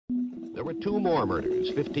There were two more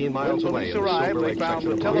murders 15 miles away. When police arrived, they found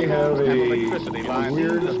the telephones and electricity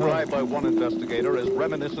lines described by one investigator as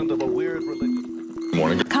reminiscent of a weird religion.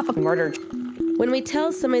 Morning. Couple murdered. When we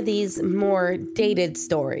tell some of these more dated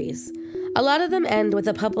stories, a lot of them end with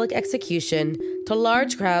a public execution to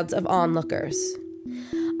large crowds of onlookers.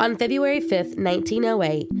 On February 5th,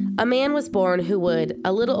 1908, a man was born who would,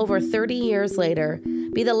 a little over 30 years later,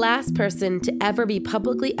 be the last person to ever be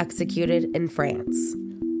publicly executed in France.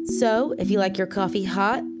 So, if you like your coffee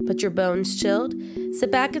hot, but your bones chilled, sit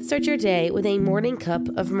back and start your day with a morning cup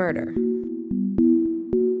of murder.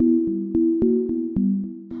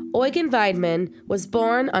 Eugen Weidmann was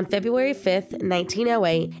born on February 5th,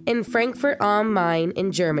 1908, in Frankfurt am Main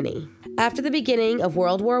in Germany. After the beginning of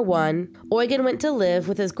World War I, Eugen went to live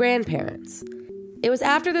with his grandparents. It was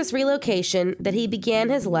after this relocation that he began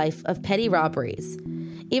his life of petty robberies,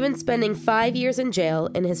 even spending 5 years in jail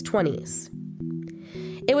in his 20s.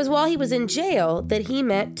 It was while he was in jail that he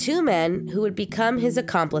met two men who would become his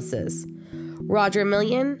accomplices, Roger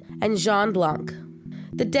Millian and Jean Blanc.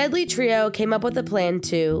 The deadly trio came up with a plan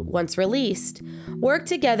to, once released, work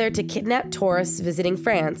together to kidnap tourists visiting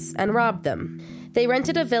France and rob them. They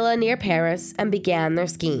rented a villa near Paris and began their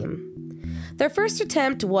scheme. Their first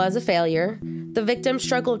attempt was a failure. The victim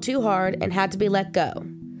struggled too hard and had to be let go.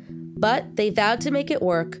 But they vowed to make it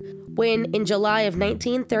work when, in July of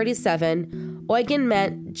 1937, Eugen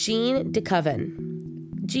met Jean de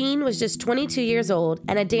Coven. Jean was just 22 years old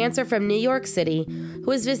and a dancer from New York City who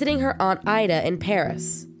was visiting her Aunt Ida in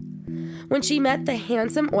Paris. When she met the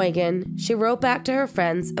handsome Eugen, she wrote back to her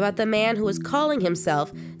friends about the man who was calling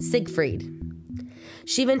himself Siegfried.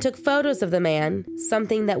 She even took photos of the man,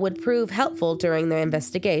 something that would prove helpful during their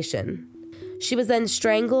investigation. She was then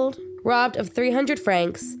strangled, robbed of 300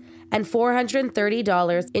 francs and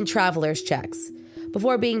 $430 in traveler's checks,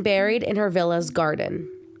 before being buried in her villa's garden.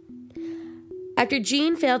 After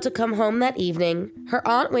Jean failed to come home that evening, her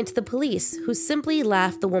aunt went to the police, who simply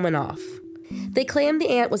laughed the woman off. They claimed the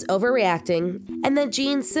aunt was overreacting, and that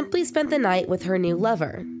Jean simply spent the night with her new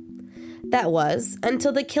lover. That was,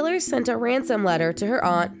 until the killers sent a ransom letter to her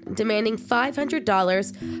aunt demanding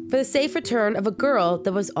 $500 for the safe return of a girl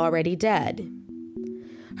that was already dead.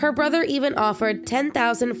 Her brother even offered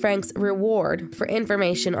 10,000 francs reward for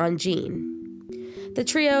information on Jean. The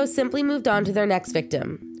trio simply moved on to their next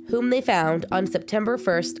victim, whom they found on September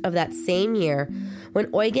 1st of that same year when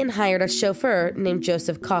Eugen hired a chauffeur named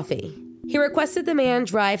Joseph Coffey. He requested the man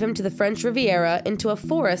drive him to the French Riviera into a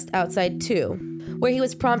forest outside Tours, where he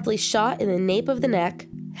was promptly shot in the nape of the neck,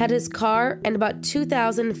 had his car and about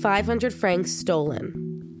 2,500 francs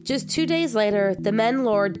stolen. Just 2 days later, the men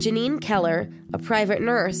lured Janine Keller, a private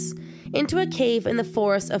nurse, into a cave in the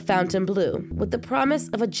forest of Fontainebleau with the promise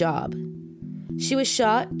of a job. She was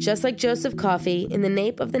shot, just like Joseph Coffey, in the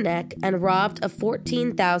nape of the neck and robbed of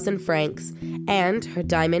 14,000 francs and her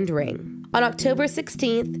diamond ring. On October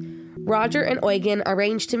 16th, Roger and Eugen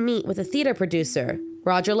arranged to meet with a theater producer,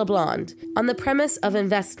 Roger Leblond, on the premise of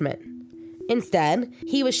investment. Instead,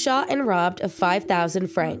 he was shot and robbed of 5,000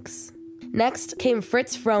 francs. Next came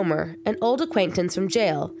Fritz Fromer, an old acquaintance from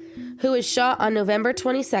jail, who was shot on November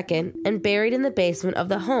 22nd and buried in the basement of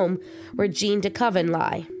the home where Jean de Coven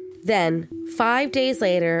lie. Then, 5 days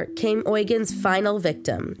later, came Eugen's final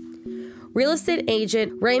victim. Real estate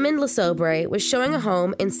agent Raymond Lesobre was showing a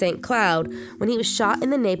home in St. Cloud when he was shot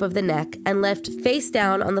in the nape of the neck and left face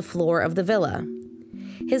down on the floor of the villa.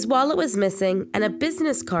 His wallet was missing, and a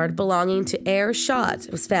business card belonging to Eyre Schott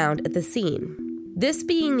was found at the scene. This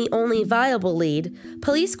being the only viable lead,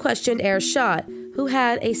 police questioned Eyre Schott, who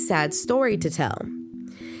had a sad story to tell.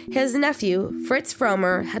 His nephew, Fritz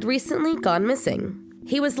Fromer, had recently gone missing.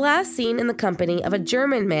 He was last seen in the company of a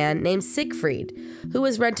German man named Siegfried, who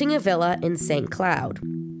was renting a villa in St. Cloud.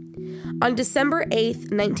 On December 8,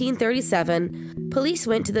 1937, police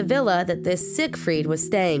went to the villa that this Siegfried was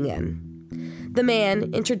staying in. The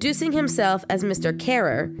man, introducing himself as Mr.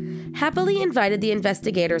 Kehrer, happily invited the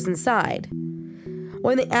investigators inside.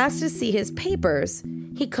 When they asked to see his papers,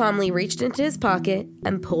 he calmly reached into his pocket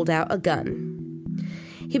and pulled out a gun.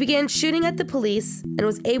 He began shooting at the police and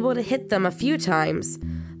was able to hit them a few times,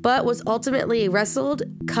 but was ultimately wrestled,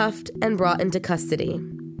 cuffed, and brought into custody.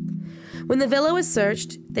 When the villa was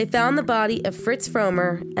searched, they found the body of Fritz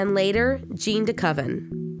Fromer and later Jean de Coven.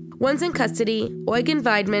 Once in custody, Eugen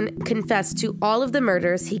Weidmann confessed to all of the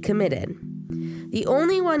murders he committed. The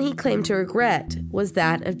only one he claimed to regret was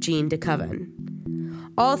that of Jean de Coven.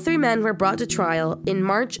 All three men were brought to trial in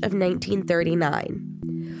March of 1939.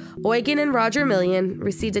 Eugen and Roger Millian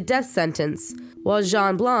received a death sentence, while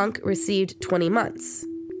Jean Blanc received 20 months.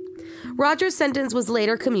 Roger's sentence was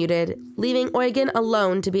later commuted, leaving Eugen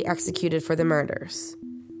alone to be executed for the murders.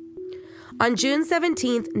 On June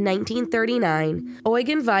 17, 1939,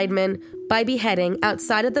 Eugen Weidmann by beheading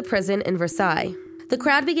outside of the prison in Versailles. The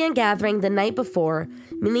crowd began gathering the night before,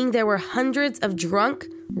 meaning there were hundreds of drunk,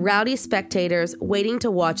 rowdy spectators waiting to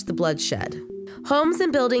watch the bloodshed. Homes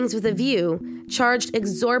and buildings with a view charged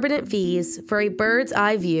exorbitant fees for a bird's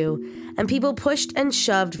eye view, and people pushed and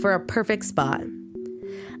shoved for a perfect spot.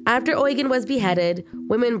 After Eugen was beheaded,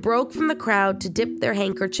 women broke from the crowd to dip their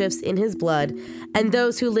handkerchiefs in his blood, and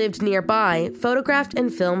those who lived nearby photographed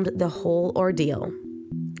and filmed the whole ordeal.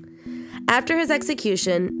 After his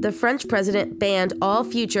execution, the French president banned all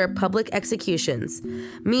future public executions,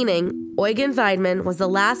 meaning Eugen Weidmann was the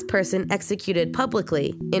last person executed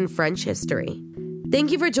publicly in French history.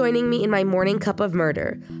 Thank you for joining me in my morning cup of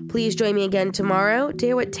murder. Please join me again tomorrow to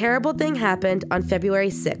hear what terrible thing happened on February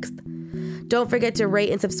 6th. Don't forget to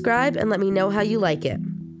rate and subscribe and let me know how you like it.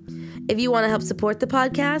 If you want to help support the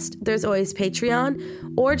podcast, there's always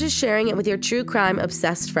Patreon or just sharing it with your true crime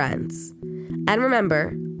obsessed friends. And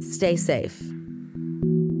remember, stay safe.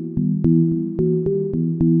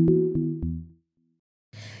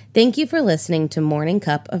 Thank you for listening to Morning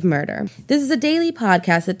Cup of Murder. This is a daily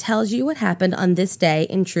podcast that tells you what happened on this day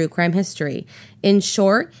in true crime history. In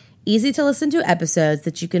short, easy to listen to episodes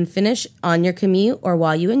that you can finish on your commute or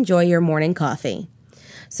while you enjoy your morning coffee.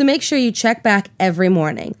 So make sure you check back every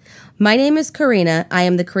morning. My name is Karina. I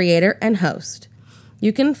am the creator and host.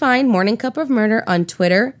 You can find Morning Cup of Murder on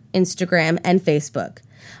Twitter, Instagram, and Facebook.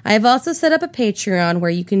 I have also set up a Patreon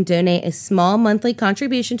where you can donate a small monthly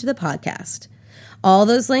contribution to the podcast. All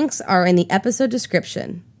those links are in the episode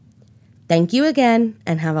description. Thank you again,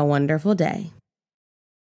 and have a wonderful day.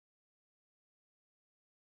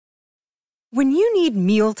 When you need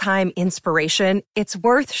mealtime inspiration, it's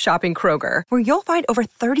worth shopping Kroger, where you'll find over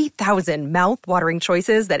 30,000 mouth-watering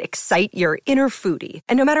choices that excite your inner foodie.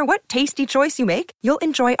 And no matter what tasty choice you make, you'll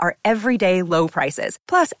enjoy our everyday low prices,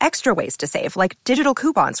 plus extra ways to save, like digital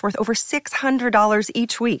coupons worth over $600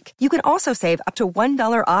 each week. You can also save up to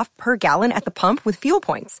 $1 off per gallon at the pump with fuel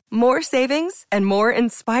points. More savings and more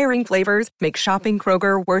inspiring flavors make shopping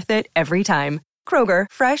Kroger worth it every time. Kroger,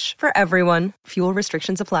 fresh for everyone. Fuel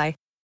restrictions apply.